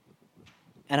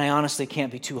 And I honestly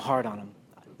can't be too hard on them.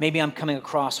 Maybe I'm coming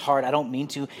across hard. I don't mean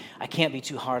to. I can't be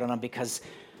too hard on them because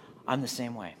I'm the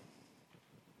same way.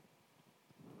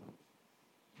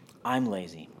 I'm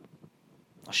lazy.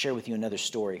 I'll share with you another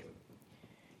story.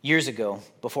 Years ago,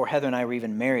 before Heather and I were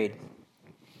even married,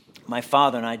 my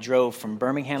father and I drove from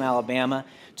Birmingham, Alabama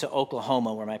to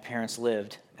Oklahoma, where my parents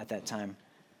lived at that time.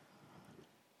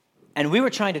 And we were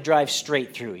trying to drive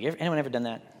straight through. Anyone ever done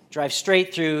that? Drive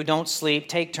straight through, don't sleep,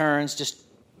 take turns, just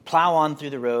plow on through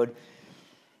the road.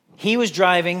 He was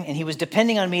driving, and he was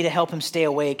depending on me to help him stay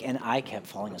awake, and I kept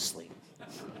falling asleep.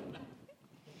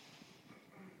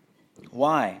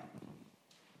 Why?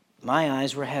 My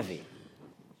eyes were heavy.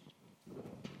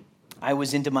 I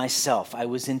was into myself. I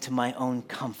was into my own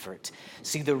comfort.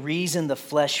 See, the reason the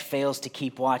flesh fails to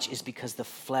keep watch is because the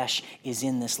flesh is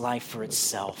in this life for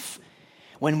itself.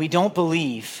 When we don't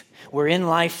believe, we're in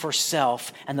life for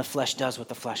self, and the flesh does what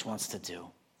the flesh wants to do.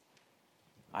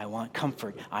 I want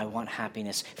comfort. I want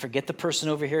happiness. Forget the person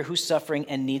over here who's suffering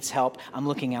and needs help. I'm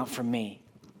looking out for me.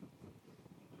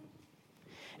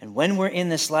 And when we're in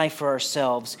this life for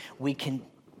ourselves, we can,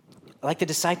 like the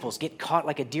disciples, get caught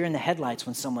like a deer in the headlights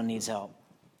when someone needs help.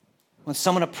 When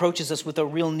someone approaches us with a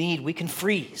real need, we can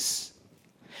freeze.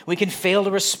 We can fail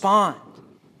to respond.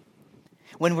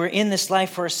 When we're in this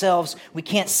life for ourselves, we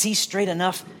can't see straight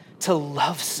enough to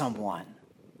love someone.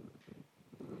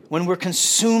 When we're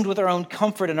consumed with our own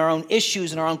comfort and our own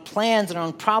issues and our own plans and our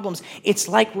own problems, it's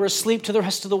like we're asleep to the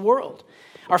rest of the world.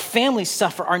 Our families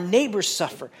suffer, our neighbors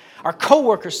suffer, our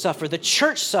coworkers suffer, the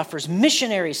church suffers,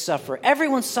 missionaries suffer,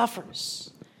 everyone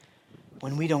suffers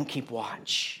when we don't keep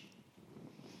watch.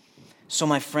 So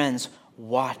my friends,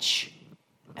 watch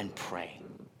and pray.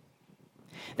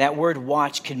 That word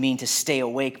watch can mean to stay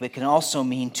awake, but it can also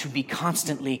mean to be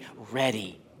constantly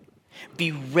ready.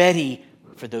 Be ready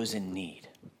for those in need.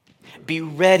 Be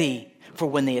ready for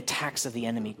when the attacks of the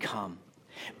enemy come.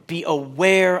 Be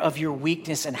aware of your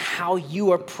weakness and how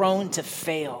you are prone to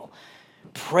fail.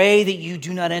 Pray that you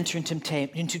do not enter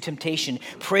into temptation.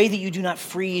 Pray that you do not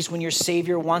freeze when your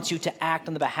Savior wants you to act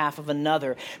on the behalf of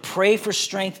another. Pray for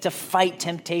strength to fight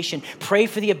temptation. Pray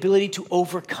for the ability to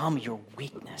overcome your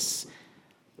weakness.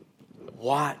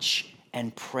 Watch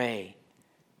and pray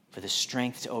for the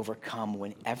strength to overcome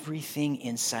when everything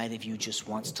inside of you just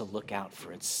wants to look out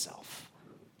for itself.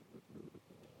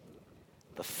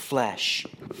 The flesh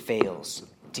fails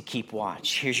to keep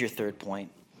watch. Here's your third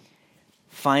point.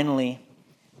 Finally,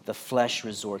 the flesh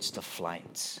resorts to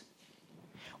flight.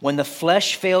 When the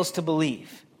flesh fails to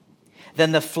believe,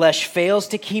 then the flesh fails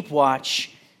to keep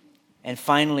watch, and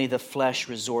finally the flesh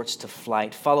resorts to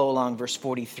flight. Follow along, verse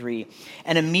 43.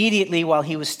 And immediately while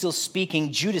he was still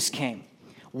speaking, Judas came,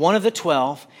 one of the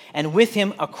 12, and with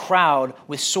him a crowd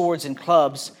with swords and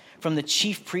clubs from the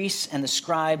chief priests and the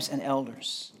scribes and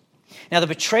elders. Now the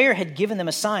betrayer had given them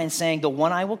a sign saying, "The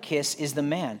one I will kiss is the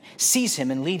man. Seize him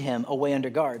and lead him away under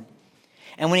guard."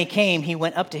 And when he came, he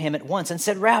went up to him at once and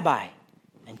said, "Rabbi,"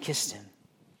 and kissed him.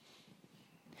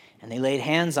 And they laid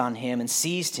hands on him and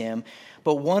seized him.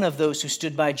 But one of those who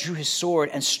stood by drew his sword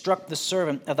and struck the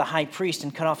servant of the high priest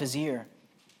and cut off his ear.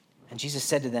 And Jesus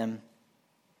said to them,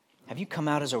 Have you come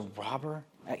out as a robber?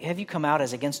 Have you come out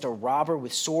as against a robber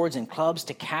with swords and clubs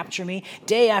to capture me?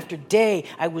 Day after day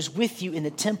I was with you in the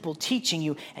temple teaching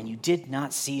you, and you did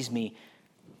not seize me.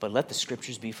 But let the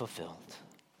scriptures be fulfilled.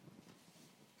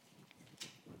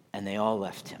 And they all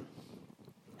left him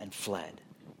and fled.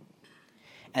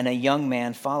 And a young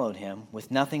man followed him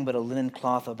with nothing but a linen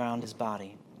cloth around his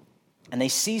body. And they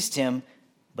seized him,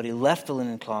 but he left the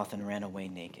linen cloth and ran away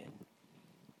naked.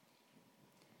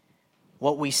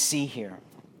 What we see here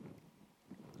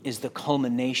is the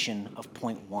culmination of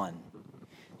point one.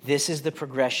 This is the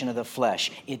progression of the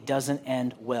flesh. It doesn't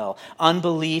end well.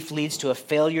 Unbelief leads to a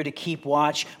failure to keep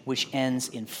watch, which ends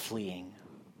in fleeing.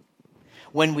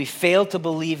 When we fail to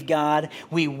believe God,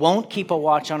 we won't keep a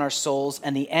watch on our souls,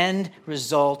 and the end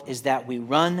result is that we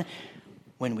run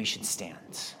when we should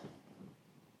stand.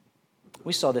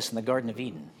 We saw this in the Garden of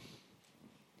Eden.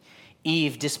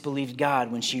 Eve disbelieved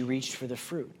God when she reached for the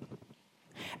fruit.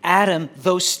 Adam,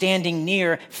 though standing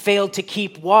near, failed to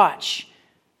keep watch,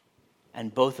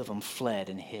 and both of them fled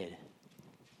and hid.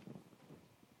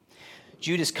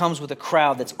 Judas comes with a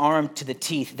crowd that's armed to the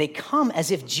teeth. They come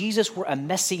as if Jesus were a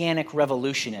messianic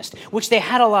revolutionist, which they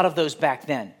had a lot of those back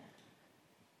then.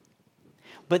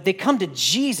 But they come to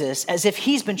Jesus as if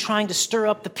he's been trying to stir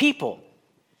up the people.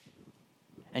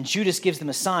 And Judas gives them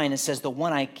a sign and says, "The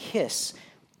one I kiss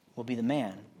will be the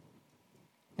man."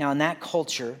 Now, in that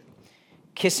culture,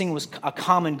 kissing was a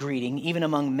common greeting. Even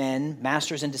among men,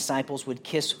 masters and disciples would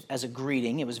kiss as a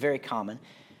greeting. It was very common.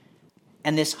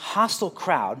 And this hostile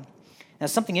crowd, now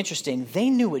something interesting, they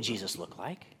knew what Jesus looked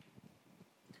like.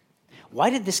 Why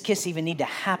did this kiss even need to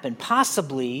happen?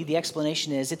 Possibly, the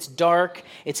explanation is, it's dark,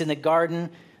 it's in the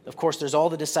garden. Of course, there's all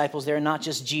the disciples there, not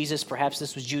just Jesus. Perhaps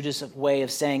this was Judas' way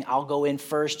of saying, I'll go in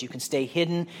first, you can stay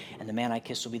hidden, and the man I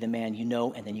kiss will be the man you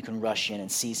know, and then you can rush in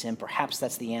and seize him. Perhaps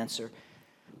that's the answer.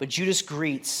 But Judas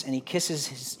greets, and he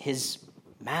kisses his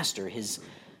master, his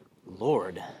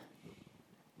Lord.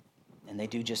 And they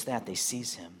do just that. They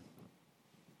seize him.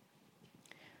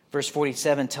 Verse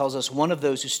 47 tells us, one of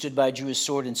those who stood by drew his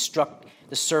sword and struck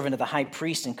the servant of the high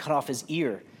priest and cut off his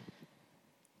ear.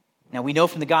 Now we know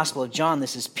from the Gospel of John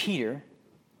this is Peter.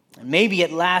 And maybe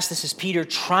at last this is Peter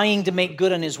trying to make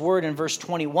good on his word in verse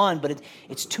 21, but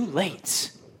it's too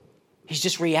late. He's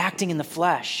just reacting in the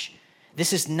flesh.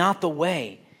 This is not the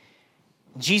way.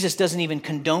 Jesus doesn't even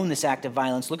condone this act of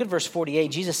violence. Look at verse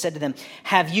 48. Jesus said to them,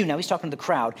 now he's talking to the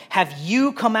crowd, have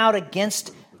you come out as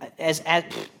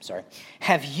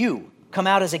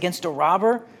against a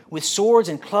robber with swords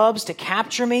and clubs to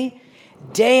capture me?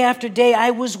 Day after day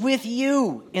I was with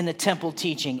you in the temple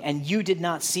teaching, and you did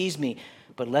not seize me,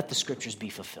 but let the scriptures be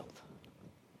fulfilled.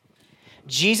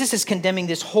 Jesus is condemning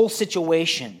this whole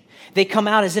situation. They come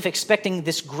out as if expecting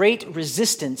this great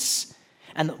resistance,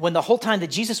 and when the whole time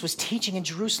that Jesus was teaching in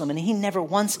Jerusalem, and he never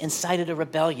once incited a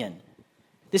rebellion.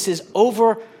 This is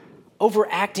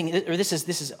overacting, or this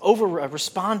is over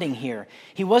responding here.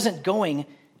 He wasn't going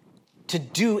to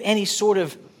do any sort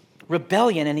of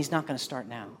rebellion, and he's not going to start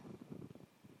now.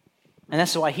 And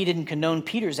that's why he didn't condone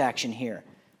Peter's action here.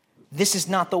 This is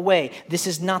not the way. This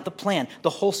is not the plan. The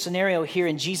whole scenario here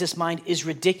in Jesus' mind is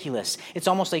ridiculous. It's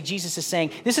almost like Jesus is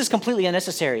saying, this is completely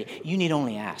unnecessary. You need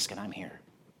only ask, and I'm here.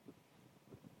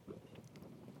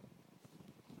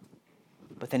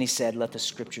 But then he said, let the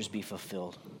scriptures be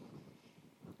fulfilled.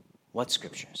 What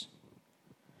scriptures?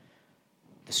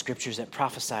 The scriptures that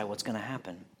prophesy what's going to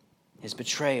happen. His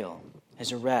betrayal,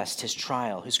 his arrest, his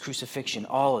trial, his crucifixion,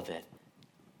 all of it.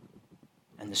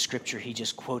 And the scripture he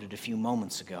just quoted a few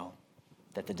moments ago,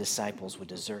 that the disciples would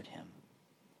desert him.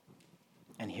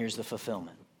 And here's the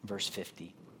fulfillment, verse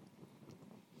 50.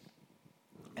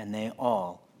 And they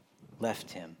all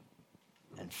left him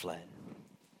and fled.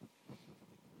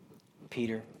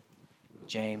 Peter,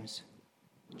 James,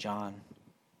 John,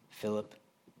 Philip,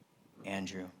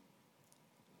 Andrew,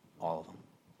 all of them.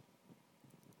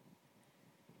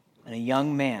 And a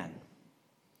young man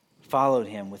followed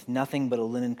him with nothing but a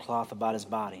linen cloth about his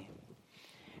body.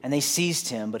 And they seized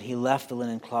him, but he left the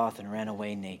linen cloth and ran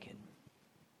away naked.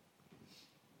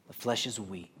 The flesh is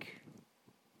weak.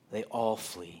 They all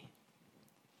flee.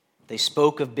 They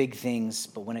spoke of big things,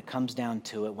 but when it comes down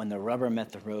to it, when the rubber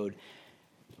met the road,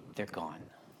 they're gone.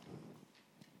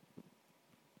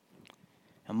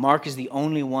 Now, Mark is the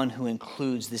only one who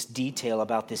includes this detail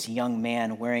about this young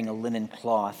man wearing a linen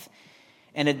cloth.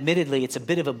 And admittedly, it's a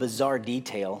bit of a bizarre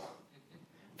detail.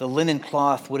 The linen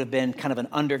cloth would have been kind of an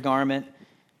undergarment,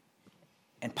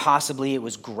 and possibly it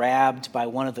was grabbed by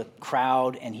one of the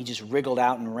crowd and he just wriggled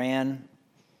out and ran.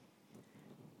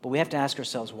 But we have to ask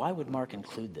ourselves, why would Mark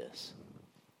include this?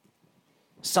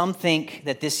 Some think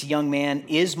that this young man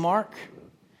is Mark,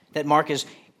 that Mark is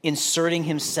inserting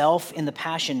himself in the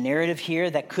Passion narrative here.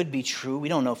 That could be true. We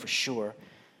don't know for sure.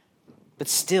 But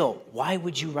still, why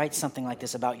would you write something like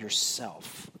this about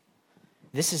yourself?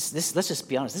 Let's just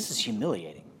be honest, this is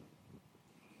humiliating.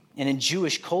 And in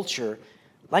Jewish culture,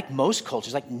 like most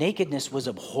cultures, like nakedness was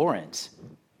abhorrent.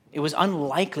 It was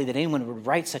unlikely that anyone would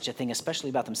write such a thing, especially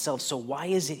about themselves. So why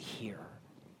is it here?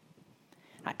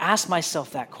 I asked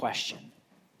myself that question.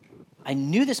 I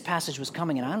knew this passage was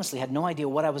coming, and I honestly had no idea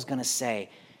what I was going to say.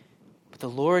 But the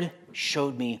Lord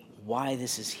showed me why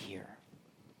this is here.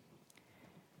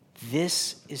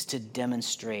 This is to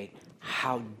demonstrate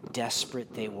how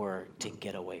desperate they were to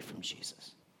get away from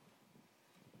Jesus.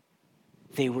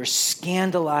 They were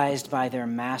scandalized by their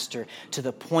master to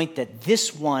the point that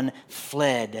this one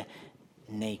fled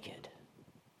naked.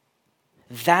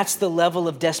 That's the level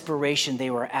of desperation they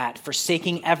were at,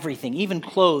 forsaking everything, even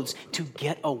clothes, to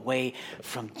get away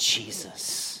from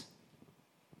Jesus.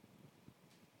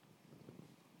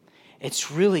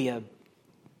 It's really a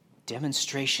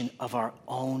demonstration of our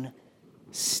own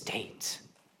state.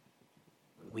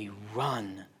 We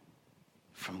run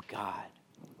from God.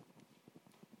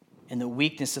 In the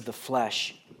weakness of the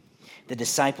flesh, the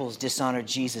disciples dishonored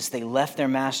Jesus. They left their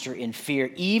master in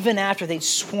fear, even after they'd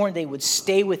sworn they would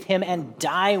stay with him and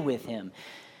die with him.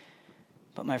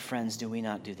 But my friends, do we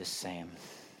not do the same?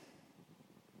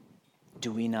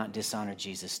 Do we not dishonor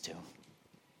Jesus too?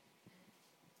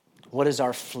 What does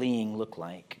our fleeing look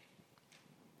like?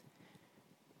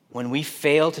 When we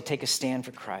fail to take a stand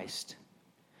for Christ,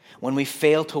 when we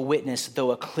fail to witness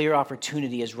though a clear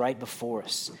opportunity is right before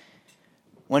us,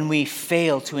 when we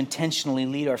fail to intentionally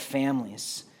lead our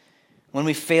families, when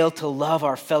we fail to love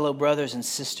our fellow brothers and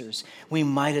sisters, we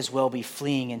might as well be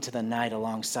fleeing into the night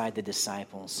alongside the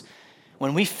disciples.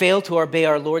 When we fail to obey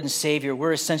our Lord and Savior,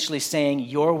 we're essentially saying,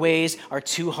 your ways are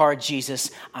too hard,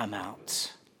 Jesus, I'm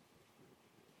out.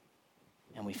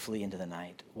 And we flee into the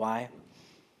night. Why?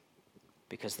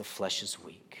 Because the flesh is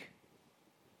weak.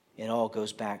 It all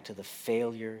goes back to the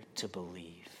failure to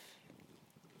believe.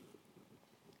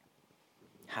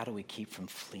 How do we keep from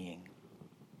fleeing?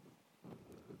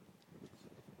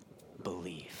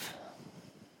 Believe.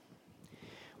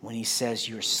 When he says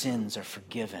your sins are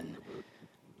forgiven,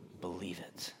 believe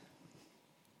it.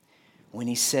 When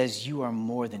he says you are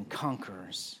more than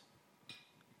conquerors,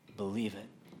 believe it.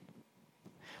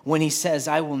 When he says,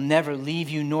 I will never leave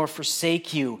you nor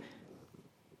forsake you,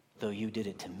 though you did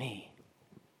it to me,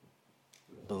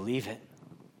 believe it.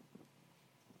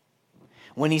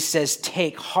 When he says,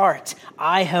 take heart,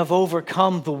 I have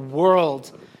overcome the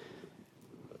world,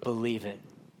 believe it.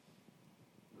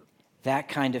 That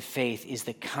kind of faith is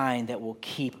the kind that will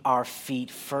keep our feet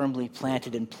firmly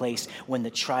planted in place when the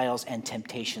trials and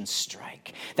temptations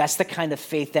strike. That's the kind of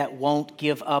faith that won't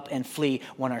give up and flee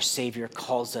when our Savior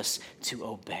calls us to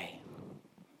obey.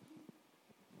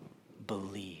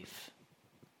 Believe.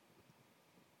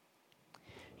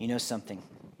 You know something?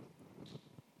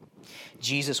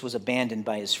 Jesus was abandoned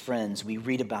by his friends. We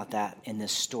read about that in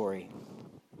this story.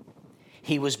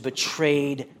 He was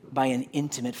betrayed by an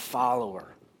intimate follower.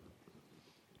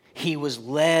 He was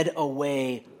led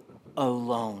away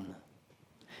alone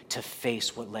to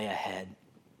face what lay ahead.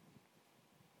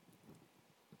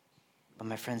 But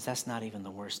my friends, that's not even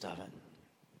the worst of it.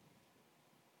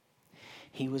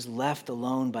 He was left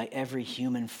alone by every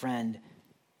human friend,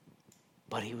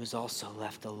 but he was also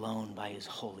left alone by his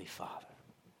Holy Father.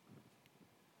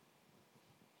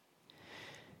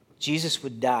 Jesus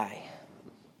would die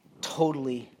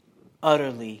totally,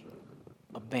 utterly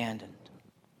abandoned,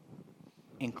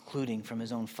 including from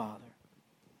his own Father.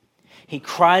 He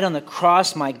cried on the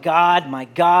cross, my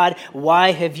God,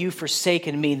 why have you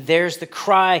forsaken me? There's the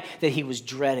cry that he was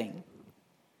dreading.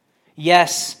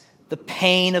 Yes, the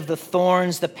pain of the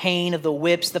thorns, the pain of the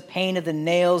whips, the pain of the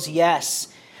nails, yes.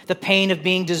 The pain of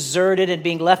being deserted and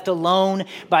being left alone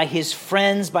by his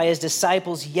friends, by his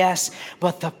disciples, yes.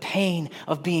 But the pain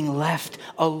of being left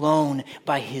alone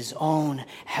by his own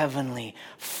heavenly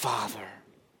Father,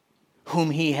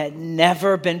 whom he had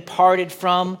never been parted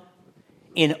from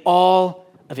in all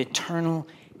of eternal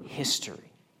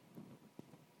history.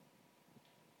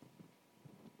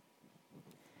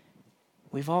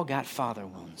 We've all got father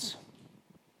wounds.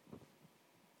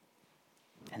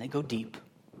 And they go deep.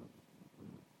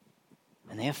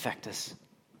 And they affect us.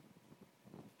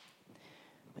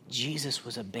 But Jesus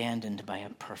was abandoned by a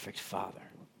perfect Father.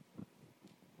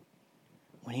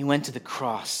 When he went to the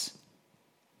cross,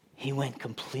 he went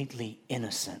completely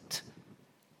innocent.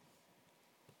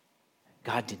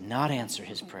 God did not answer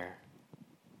his prayer.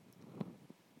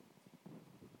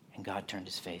 And God turned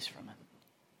his face from him.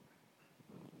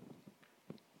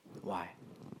 Why?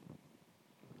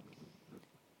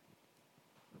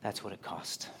 That's what it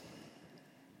cost.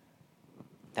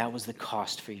 That was the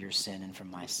cost for your sin and for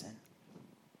my sin.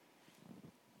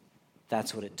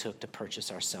 That's what it took to purchase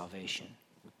our salvation.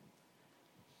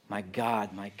 My God,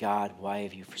 why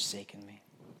have you forsaken me?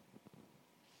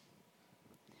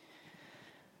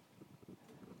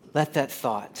 Let that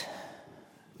thought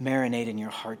marinate in your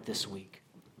heart this week.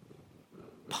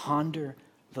 Ponder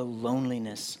the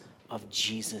loneliness of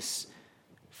Jesus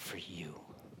for you.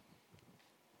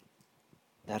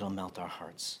 That'll melt our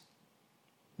hearts.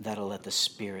 That'll let the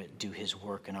Spirit do his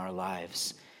work in our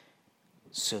lives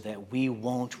so that we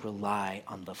won't rely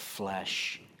on the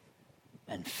flesh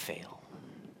and fail.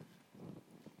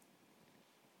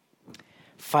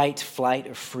 Fight, flight,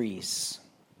 or freeze.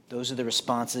 Those are the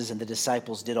responses, and the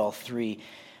disciples did all three,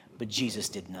 but Jesus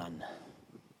did none.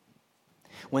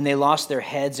 When they lost their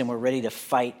heads and were ready to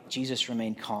fight, Jesus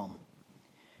remained calm.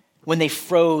 When they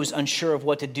froze, unsure of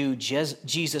what to do,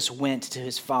 Jesus went to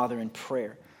his Father in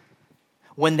prayer.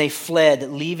 When they fled,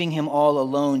 leaving him all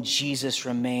alone, Jesus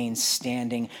remained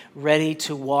standing, ready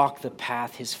to walk the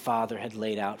path his Father had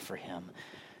laid out for him.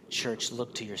 Church,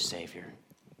 look to your Savior.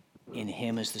 In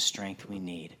him is the strength we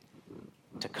need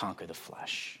to conquer the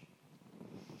flesh.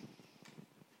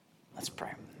 Let's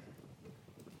pray.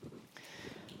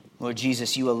 Lord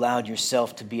Jesus, you allowed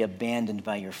yourself to be abandoned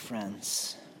by your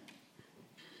friends.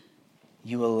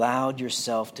 You allowed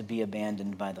yourself to be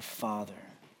abandoned by the Father.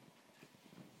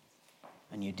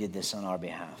 And you did this on our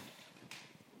behalf.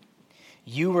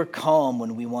 You were calm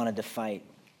when we wanted to fight.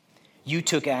 You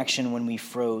took action when we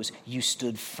froze. You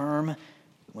stood firm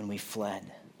when we fled.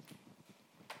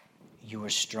 You were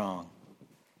strong.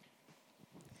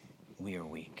 We are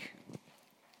weak.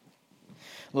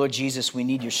 Lord Jesus, we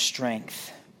need your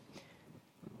strength.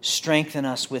 Strengthen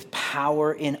us with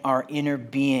power in our inner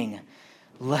being.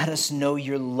 Let us know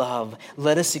your love.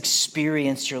 Let us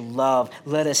experience your love.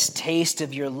 Let us taste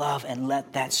of your love, and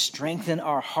let that strengthen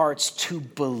our hearts to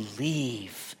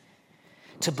believe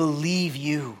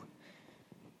you,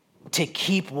 to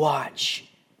keep watch,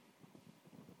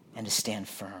 and to stand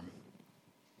firm.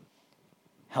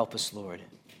 Help us, Lord.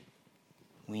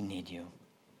 We need you.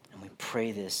 And we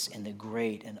pray this in the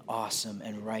great and awesome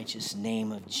and righteous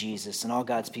name of Jesus. And all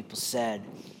God's people said,